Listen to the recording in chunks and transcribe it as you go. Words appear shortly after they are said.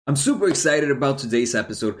I'm super excited about today's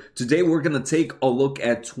episode. Today we're going to take a look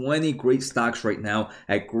at 20 great stocks right now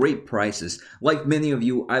at great prices. Like many of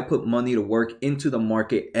you, I put money to work into the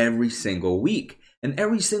market every single week. And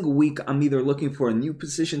every single week, I'm either looking for a new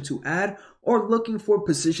position to add or looking for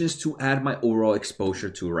positions to add my overall exposure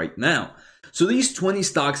to right now. So these 20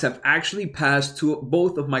 stocks have actually passed to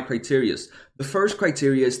both of my criterias. The first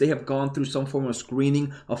criteria is they have gone through some form of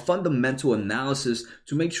screening, a fundamental analysis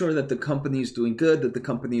to make sure that the company is doing good, that the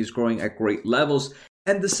company is growing at great levels.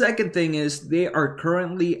 And the second thing is they are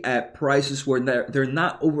currently at prices where they're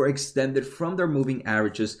not overextended from their moving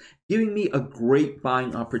averages, giving me a great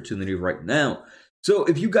buying opportunity right now. So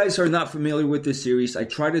if you guys are not familiar with this series, I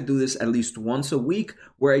try to do this at least once a week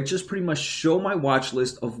where I just pretty much show my watch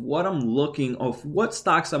list of what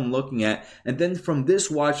stocks I'm looking at. And then from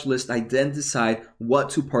this watch list, I then decide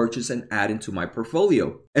what to purchase and add into my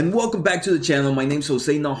portfolio. And welcome back to the channel. My name is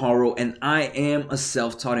Jose Najarro and I am a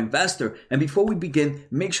self-taught investor. And before we begin,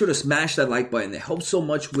 make sure to smash that like button. It helps so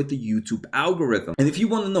much with the YouTube algorithm. And if you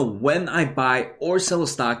want to know when I buy or sell a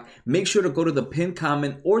stock, make sure to go to the pinned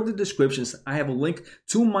comment or the descriptions. I have a link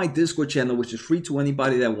to my Discord channel, which is free to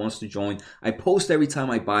anybody that wants to join. I post every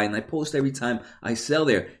time I buy and I post every time I sell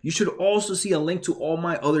there. You should also see a link to all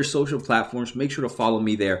my other social platforms. Make sure to follow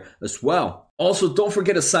me there as well. Also, don't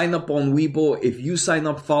forget to sign up on Webull. If you sign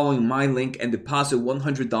up following my link and deposit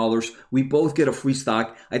 $100, we both get a free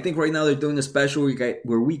stock. I think right now they're doing a special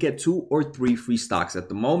where we get 2 or 3 free stocks at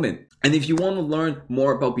the moment. And if you want to learn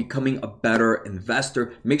more about becoming a better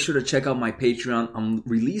investor, make sure to check out my Patreon. I'm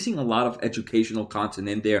releasing a lot of educational content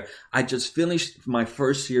in there. I just finished my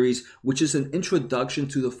first series, which is an introduction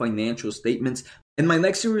to the financial statements. And my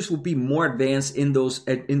next series will be more advanced in those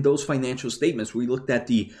financial statements. We looked at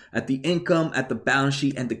the income, at the balance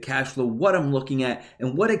sheet, and the cash flow, what I'm looking at,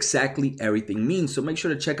 and what exactly everything means. So make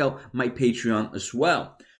sure to check out my Patreon as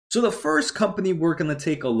well. So the first company we're going to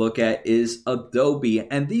take a look at is Adobe.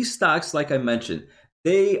 And these stocks, like I mentioned,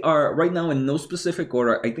 they are right now in no specific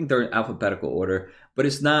order. I think they're in alphabetical order, but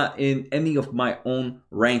it's not in any of my own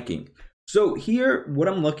ranking. So here, what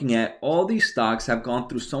I'm looking at, all these stocks have gone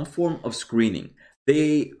through some form of screening.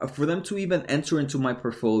 For them to even enter into my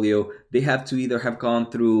portfolio, they have to either have gone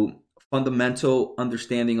through fundamental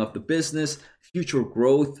understanding of the business, future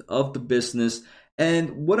growth of the business.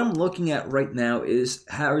 And what I'm looking at right now is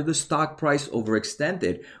how the stock price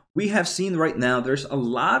overextended. We have seen right now there's a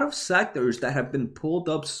lot of sectors that have been pulled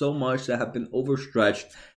up so much that have been overstretched.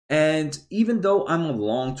 And even though I'm a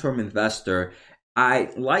long-term investor, I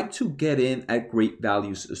like to get in at great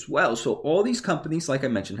values as well. So all these companies, like I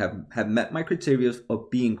mentioned, have met my criteria of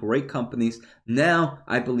being great companies. Now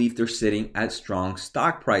I believe they're sitting at strong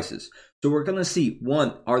stock prices. So we're going to see,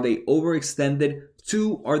 1, are they overextended?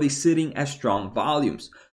 2, are they sitting at strong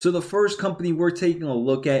volumes? So the first company we're taking a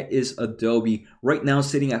look at is Adobe, right now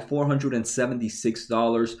sitting at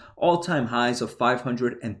 $476, all-time highs of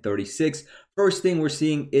 $536. First thing we're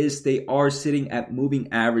seeing is they are sitting at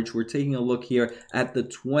moving average. We're taking a look here at the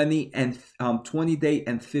 20-day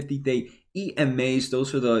and 50-day EMAs.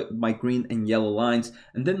 Those are my green and yellow lines,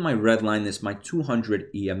 and then my red line is my 200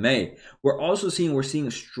 EMA. We're seeing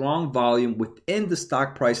a strong volume within the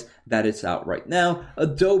stock price that it's out right now.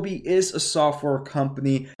 Adobe is a software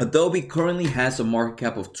company. Adobe currently has a market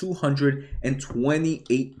cap of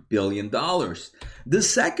 $228 billion. The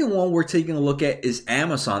second one we're taking a look at is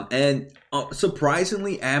Amazon, and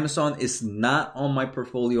surprisingly, Amazon is not on my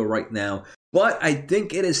portfolio right now. But I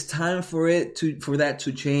think it is time for that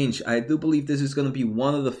to change. I do believe this is going to be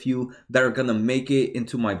one of the few that are going to make it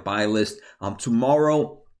into my buy list.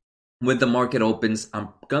 Tomorrow, when the market opens, I'm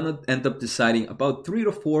going to end up deciding about 3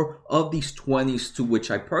 to 4 of these 20s to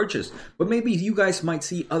which I purchase. But maybe you guys might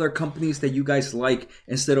see other companies that you guys like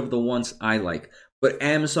instead of the ones I like. But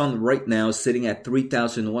Amazon right now is sitting at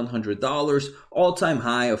 $3,100, all-time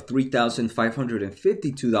high of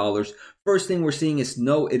 $3,552. First thing we're seeing is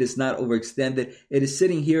no, it is not overextended. It is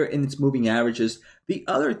sitting here in its moving averages. The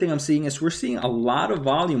other thing I'm seeing is we're seeing a lot of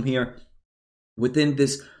volume here within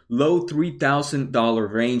this low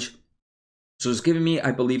 $3,000 range. So it's giving me,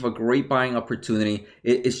 I believe, a great buying opportunity.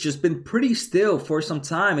 It's just been pretty still for some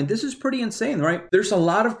time. And this is pretty insane, right? There's a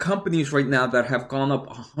lot of companies right now that have gone up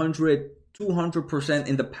 100, 200%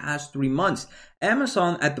 in the past 3 months.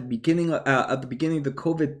 Amazon at the beginning of the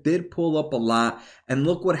COVID did pull up a lot, and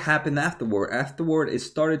look what happened afterward. Afterward, it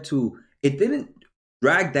didn't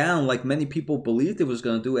drag down like many people believed it was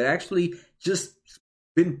going to do. It actually just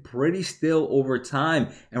been pretty still over time.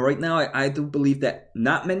 And right now, I do believe that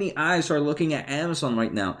not many eyes are looking at Amazon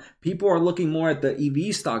right now. People are looking more at the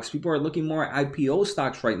EV stocks. People are looking more at IPO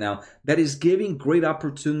stocks right now. That is giving great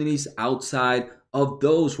opportunities outside of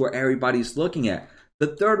those where everybody's looking at.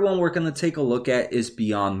 The third one we're going to take a look at is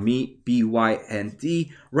Beyond Meat,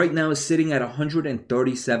 BYND. Right now it's sitting at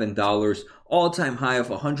 $137, all-time high of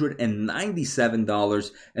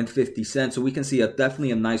 $197.50. So we can see definitely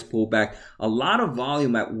a nice pullback, a lot of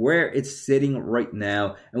volume at where it's sitting right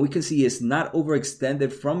now. And we can see it's not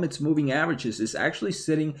overextended from its moving averages. It's actually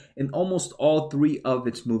sitting in almost all three of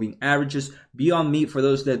its moving averages. Beyond Meat, for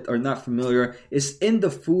those that are not familiar, is in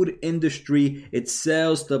the food industry. It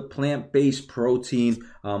sells the plant-based protein,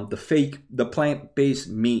 the plant-based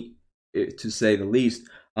meat, to say the least.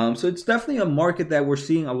 So it's definitely a market that we're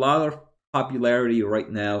seeing a lot of popularity right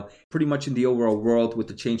now, pretty much in the overall world with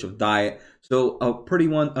the change of diet. So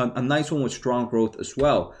a nice one with strong growth as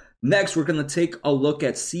well. Next, we're going to take a look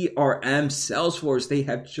at CRM, Salesforce. They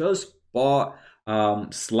have just bought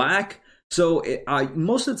Slack. So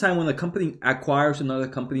most of the time when a company acquires another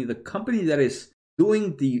company, the company that is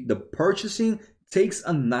doing the purchasing takes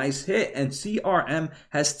a nice hit, and CRM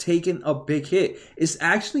has taken a big hit. It's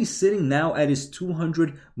actually sitting now at its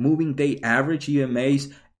 200 moving day average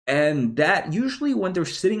EMAs, and that usually when they're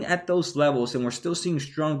sitting at those levels and we're still seeing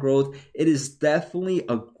strong growth, it is definitely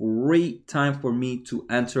a great time for me to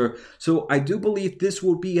enter. So I do believe this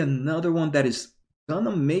will be another one that is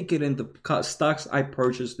gonna make it in the stocks I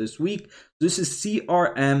purchased this week. This is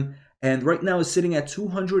CRM, and right now it's sitting at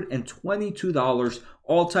 $222,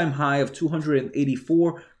 all-time high of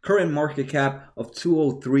 $284, current market cap of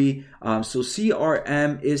 $203. So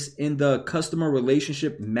CRM is in the customer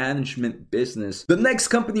relationship management business. The next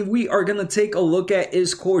company we are going to take a look at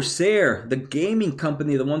is Corsair, the gaming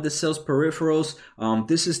company, the one that sells peripherals.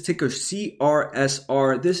 This is ticker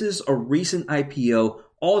CRSR. This is a recent IPO.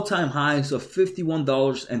 All-time highs of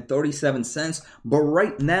 $51.37, but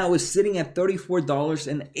right now it's sitting at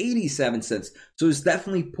 $34.87. So it's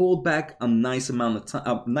definitely pulled back a nice amount.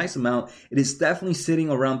 It is definitely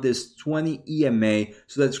sitting around this 20 EMA,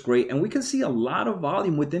 so that's great. And we can see a lot of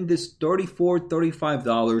volume within this $34,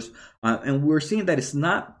 $35, and we're seeing that it's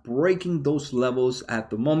not breaking those levels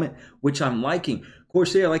at the moment, which I'm liking.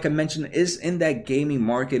 Corsair, like I mentioned, is in that gaming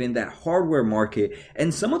market, in that hardware market.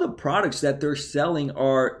 And some of the products that they're selling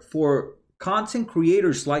are for content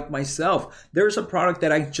creators like myself. There's a product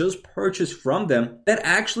that I just purchased from them that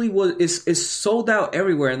actually is sold out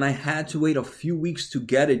everywhere, and I had to wait a few weeks to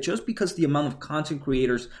get it just because the amount of content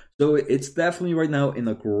creators. So it's definitely right now in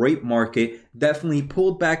a great market, definitely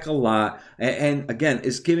pulled back a lot. And again,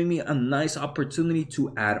 it's giving me a nice opportunity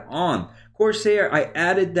to add on. Corsair, I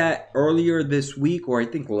added that earlier this week, or I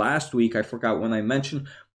think last week, I forgot when I mentioned,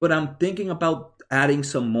 but I'm thinking about adding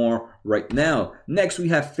some more right now. Next, we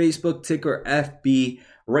have Facebook, ticker FB,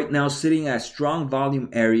 right now sitting at strong volume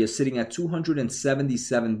area, sitting at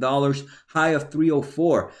 $277, high of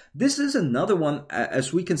 $304. This is another one,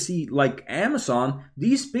 as we can see, like Amazon,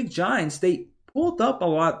 these big giants, they pulled up a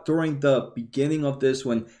lot during the beginning of this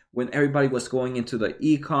when everybody was going into the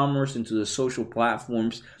e-commerce, into the social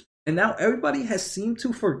platforms. And now everybody has seemed to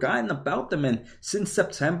have forgotten about them. And since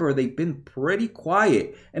September, they've been pretty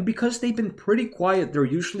quiet. And because they've been pretty quiet, they're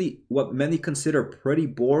usually what many consider pretty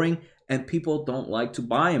boring, and people don't like to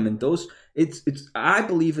buy them. And I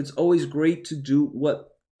believe it's always great to do what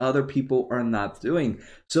other people are not doing.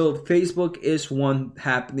 So Facebook is one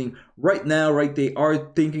happening right now, right? They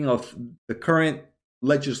are thinking of the current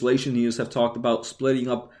legislation news have talked about splitting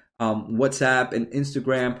up WhatsApp and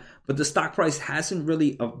Instagram, but the stock price hasn't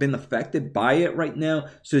really been affected by it right now.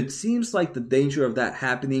 So it seems like the danger of that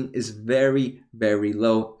happening is very, very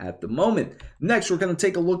low at the moment. Next, we're going to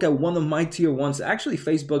take a look at one of my tier ones. Actually,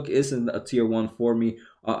 Facebook isn't a tier one for me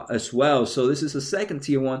as well. So this is a second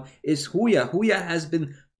tier one. Is Huya. Huya has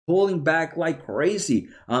been pulling back like crazy.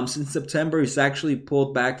 Since September, it's actually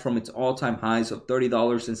pulled back from its all-time highs of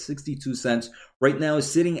 $30.62. Right now, it's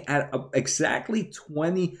sitting at exactly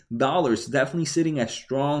 $20. Definitely sitting at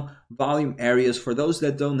strong volume areas. For those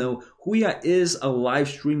that don't know, Huya is a live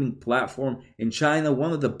streaming platform in China,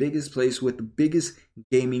 one of the biggest places with the biggest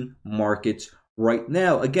gaming markets right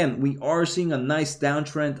now. Again, we are seeing a nice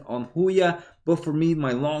downtrend on Huya, but for me,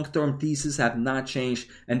 my long-term thesis have not changed,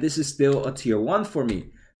 and this is still a tier one for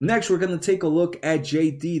me. Next, we're going to take a look at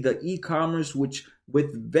JD, the e-commerce, which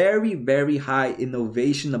with very, very high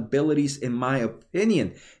innovation abilities, in my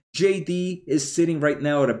opinion. JD is sitting right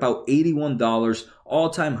now at about $81,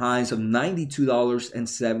 all-time highs of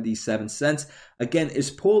 $92.77. Again, it's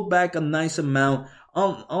pulled back a nice amount.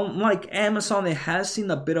 Unlike Amazon, it has seen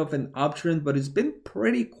a bit of an uptrend, but it's been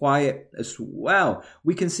pretty quiet as well.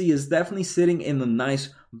 We can see it's definitely sitting in a nice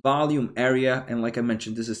volume area. And like I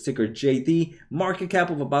mentioned, this is ticker JD, market cap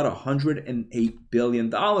of about $108 billion.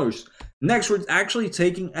 Next, we're actually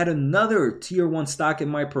taking at another tier one stock in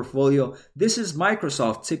my portfolio. This is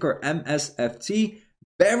Microsoft, ticker MSFT.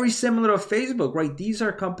 Very similar to Facebook, right? These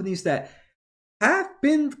are companies that have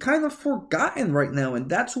been kind of forgotten right now, and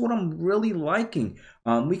that's what I'm really liking.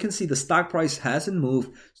 We can see the stock price hasn't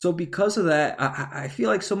moved. So because of that, I feel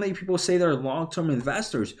like so many people say they're long-term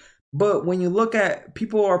investors. But when you look at,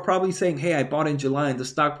 people are probably saying, hey, I bought in July and the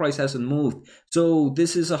stock price hasn't moved, so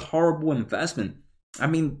this is a horrible investment. I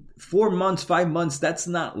mean, 4 months, 5 months, that's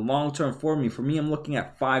not long-term for me. For me, I'm looking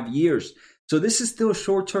at 5 years. So this is still a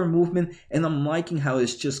short-term movement, and I'm liking how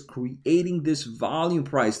it's just creating this volume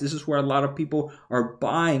price. This is where a lot of people are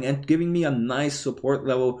buying and giving me a nice support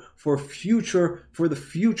level for the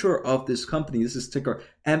future of this company. This is ticker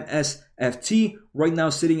MSFT, right now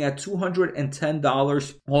sitting at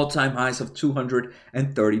 $210, all-time highs of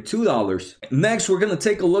 $232. Next, we're going to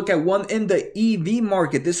take a look at one in the EV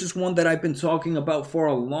market. This is one that I've been talking about for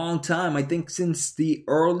a long time. I think since the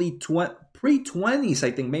early pre-20s, I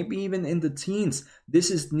think, maybe even in the teens. This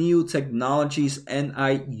is NIU Technologies,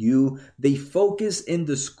 NIU. They focus in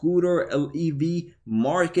the scooter EV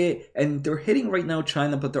market, and they're hitting right now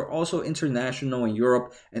China, but they're also international in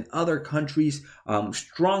Europe and other countries.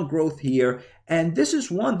 Strong growth here. And this is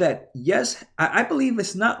one that, yes, I believe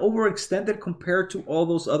it's not overextended compared to all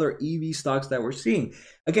those other EV stocks that we're seeing.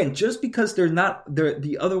 Again, just because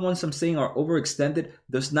the other ones I'm saying are overextended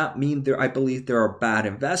does not mean I believe there are bad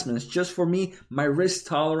investments. Just for me, my risk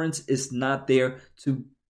tolerance is not there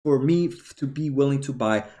for me to be willing to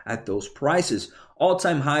buy at those prices.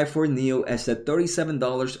 All-time high for NIO is at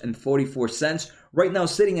 $37.44. Right now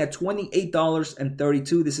sitting at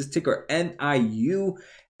 $28.32. This is ticker NIU.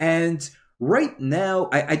 And right now,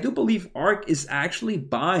 I do believe ARK is actually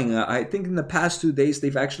buying. I think in the past 2 days,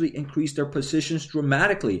 they've actually increased their positions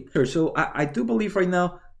dramatically. So I do believe right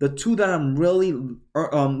now, the two that I'm really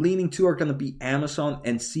leaning to are going to be Amazon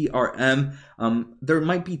and CRM. There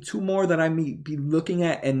might be two more that I may be looking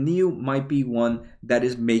at, and NIO might be one that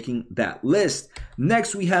is making that list.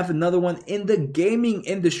 Next, we have another one in the gaming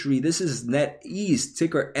industry. This is NetEase,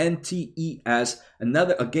 ticker NTES,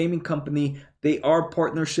 a gaming company. They are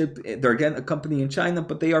partnership. They're again a company in China,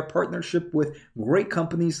 but they are partnership with great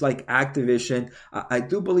companies like Activision. I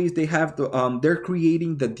do believe they have they're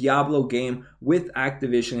creating the Diablo game with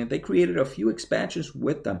Activision, and they created a few expansions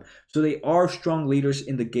with them. So they are strong leaders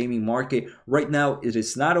in the gaming market. Right now, it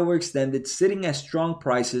is not overextended, sitting at strong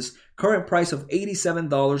prices. Current price of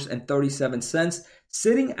 $87.37.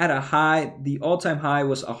 Sitting at a high, the all-time high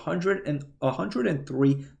was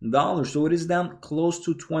 $103. So it is down close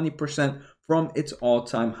to 20% from its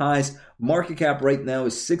all-time highs. Market cap right now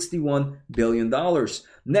is $61 billion.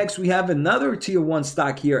 Next, we have another tier one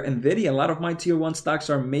stock here, NVIDIA. A lot of my tier one stocks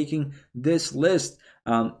are making this list.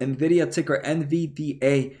 NVIDIA, ticker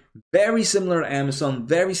NVDA. Very similar to Amazon,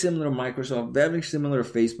 very similar to Microsoft, very similar to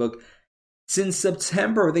Facebook. Since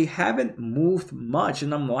September, they haven't moved much,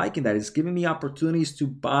 and I'm liking that. It's giving me opportunities to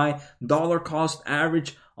buy dollar cost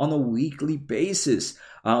average on a weekly basis.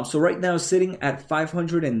 So right now, sitting at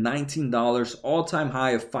 $519, all-time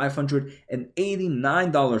high of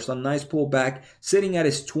 $589. A nice pullback, sitting at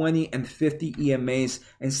its 20 and 50 EMAs,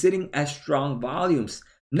 and sitting at strong volumes.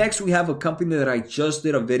 Next, we have a company that I just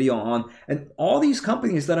did a video on, and all these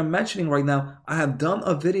companies that I'm mentioning right now, I have done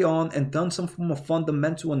a video on and done some form of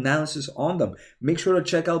fundamental analysis on them. Make sure to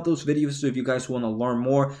check out those videos if you guys want to learn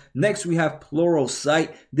more. Next, we have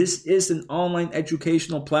Pluralsight. This is an online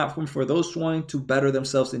educational platform for those wanting to better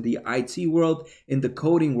themselves in the IT world, in the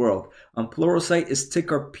coding world. Pluralsight is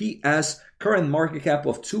ticker PS. Current market cap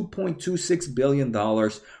of $2.26 billion.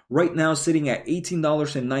 Right now sitting at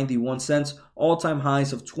 $18.91. All-time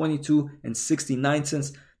highs of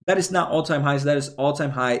 $22.69. That is not all-time highs. That is all-time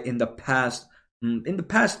high in the past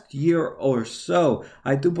year or so.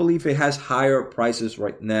 I do believe it has higher prices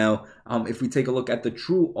right now if we take a look at the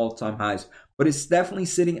true all-time highs. But it's definitely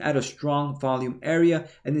sitting at a strong volume area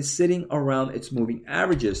and is sitting around its moving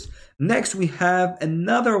averages. Next, we have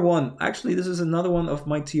another one. Actually, this is another one of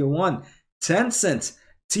my tier one. Tencent,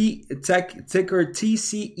 ticker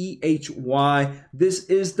TCEHY. This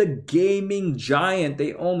is the gaming giant.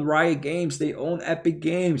 They own Riot Games. They own Epic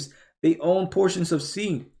Games. They own portions of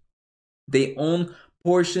Sea. They own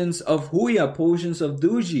portions of Huya, portions of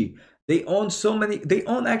Doji. They own so many. They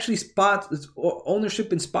own actually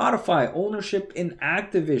ownership in Spotify, ownership in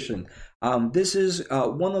Activision. This is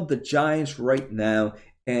one of the giants right now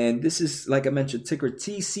And this is, like I mentioned, ticker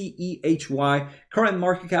TCEHY, current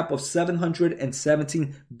market cap of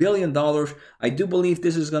 $717 billion. I do believe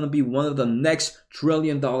this is going to be one of the next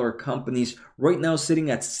trillion-dollar companies. Right now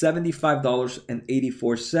sitting at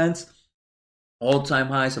 $75.84. All-time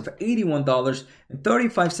highs of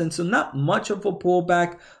 $81.35. So not much of a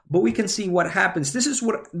pullback, but we can see what happens. This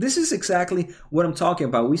is exactly what I'm talking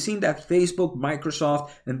about. We've seen that Facebook, Microsoft,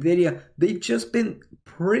 Nvidia, they've just been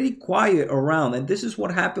pretty quiet around. And this is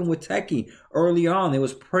what happened with Techie early on. It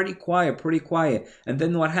was pretty quiet. And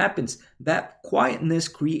then what happens? That quietness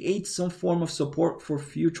creates some form of support for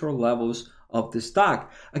future levels of the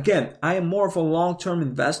stock. Again, I am more of a long-term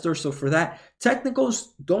investor, so for that,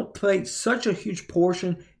 technicals don't play such a huge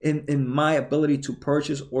portion in my ability to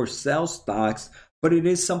purchase or sell stocks, but it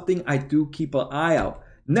is something I do keep an eye out.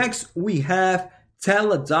 Next, we have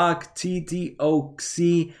Teladoc,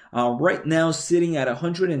 TDOC, right now sitting at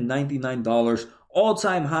 $199.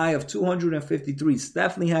 All-time high of 253. It's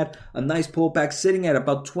definitely had a nice pullback, sitting at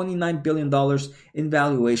about $29 billion in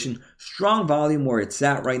valuation. Strong volume where it's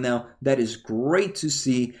at right now. That is great to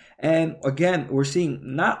see. And again, we're seeing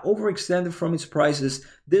not overextended from its prices.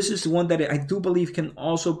 This is one that I do believe can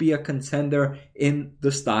also be a contender in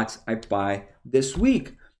the stocks I buy this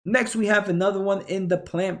week. Next, we have another one in the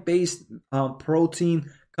plant-based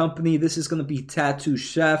protein company. This is going to be Tattoo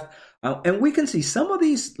Chef. And we can see some of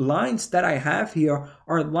these lines that I have here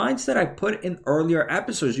are lines that I put in earlier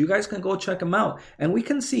episodes. You guys can go check them out. And we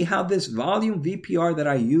can see how this volume VPR that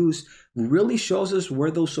I use really shows us where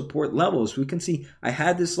those support levels. We can see I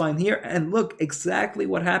had this line here, and look exactly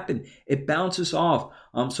what happened. It bounces off.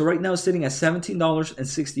 So right now it's sitting at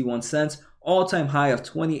 $17.61, all-time high of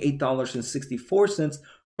 $28.64,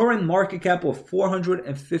 current market cap of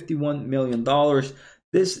 $451 million.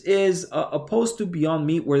 This is opposed to Beyond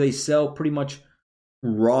Meat, where they sell pretty much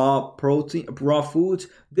raw foods.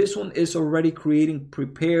 This one is already creating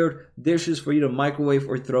prepared dishes for you to microwave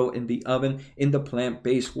or throw in the oven in the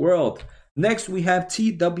plant-based world. Next, we have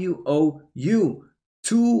TWOU,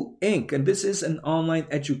 2 Inc. And this is an online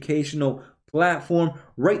educational platform.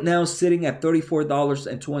 Right now sitting at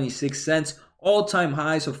 $34.26. All-time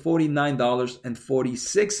highs of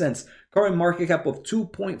 $49.46. Current market cap of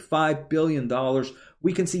 $2.5 billion.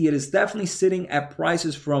 We can see it is definitely sitting at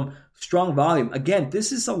prices from strong volume. Again,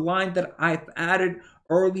 this is a line that I've added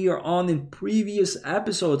earlier on in previous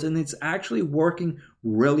episodes, and it's actually working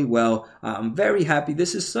really well. I'm very happy.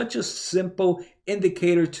 This is such a simple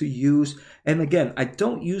indicator to use. And again, I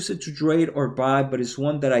don't use it to trade or buy, but it's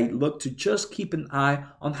one that I look to just keep an eye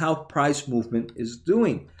on how price movement is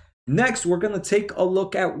doing. Next, we're going to take a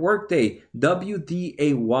look at Workday,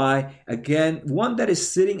 WDAY. Again, one that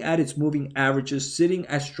is sitting at its moving averages, sitting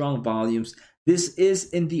at strong volumes. This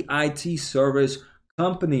is in the IT service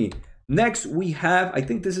company. Next, we have, I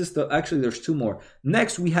think this is there's two more.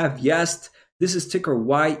 Next, we have Yext. This is ticker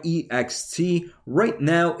YEXT. Right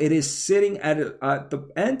now, it is sitting at the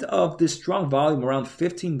end of this strong volume around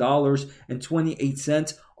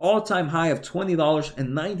 $15.28, all-time high of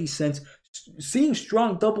 $20.90. Seeing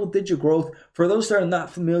strong double-digit growth. For those that are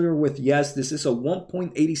not familiar with Yes, this is a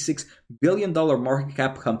 $1.86 billion market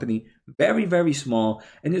cap company. Very, very small.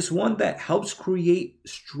 And it's one that helps create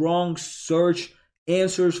strong search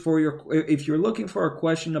answers for if you're looking for a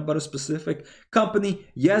question about a specific company.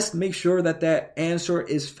 Yes, make sure that answer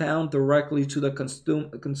is found directly to the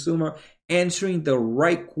consumer, answering the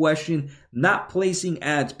right question, not placing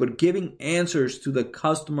ads, but giving answers to the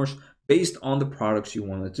customers based on the products you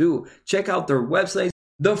want to do. Check out their website.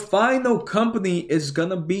 The final company is going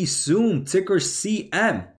to be Zoom, ticker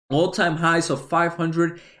CM. All-time highs of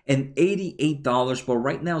 $588, but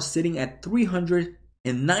right now sitting at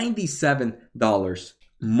 $397.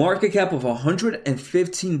 Market cap of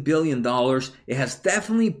 $115 billion. It has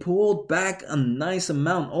definitely pulled back a nice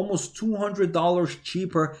amount, almost $200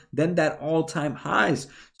 cheaper than that all-time highs.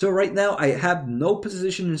 So right now I have no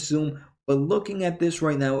position in Zoom. But looking at this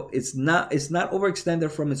right now, it's not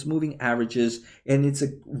overextended from its moving averages, and it's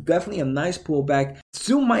definitely a nice pullback.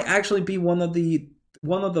 Zoom might actually be one of the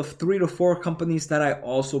 3 to 4 companies that I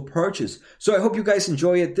also purchase. So I hope you guys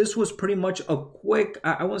enjoy it. This was pretty much a quick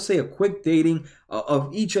dating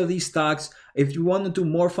of each of these stocks. If you want to do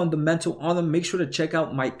more fundamental on them, make sure to check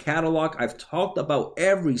out my catalog. I've talked about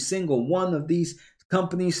every single one of these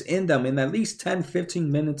companies in them in at least 10-15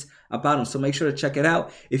 minutes about them, so make sure to check it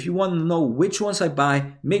out. If you want to know which ones I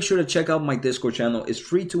buy, make sure to check out my Discord channel. It's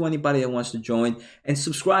free to anybody that wants to join, and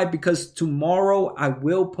subscribe, because tomorrow I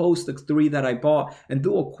will post the 3 that I bought and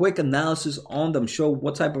do a quick analysis on them, show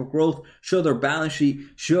what type of growth, show their balance sheet,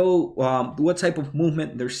 show what type of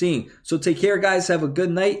movement they're seeing. So take care, guys, have a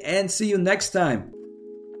good night, and see you next time.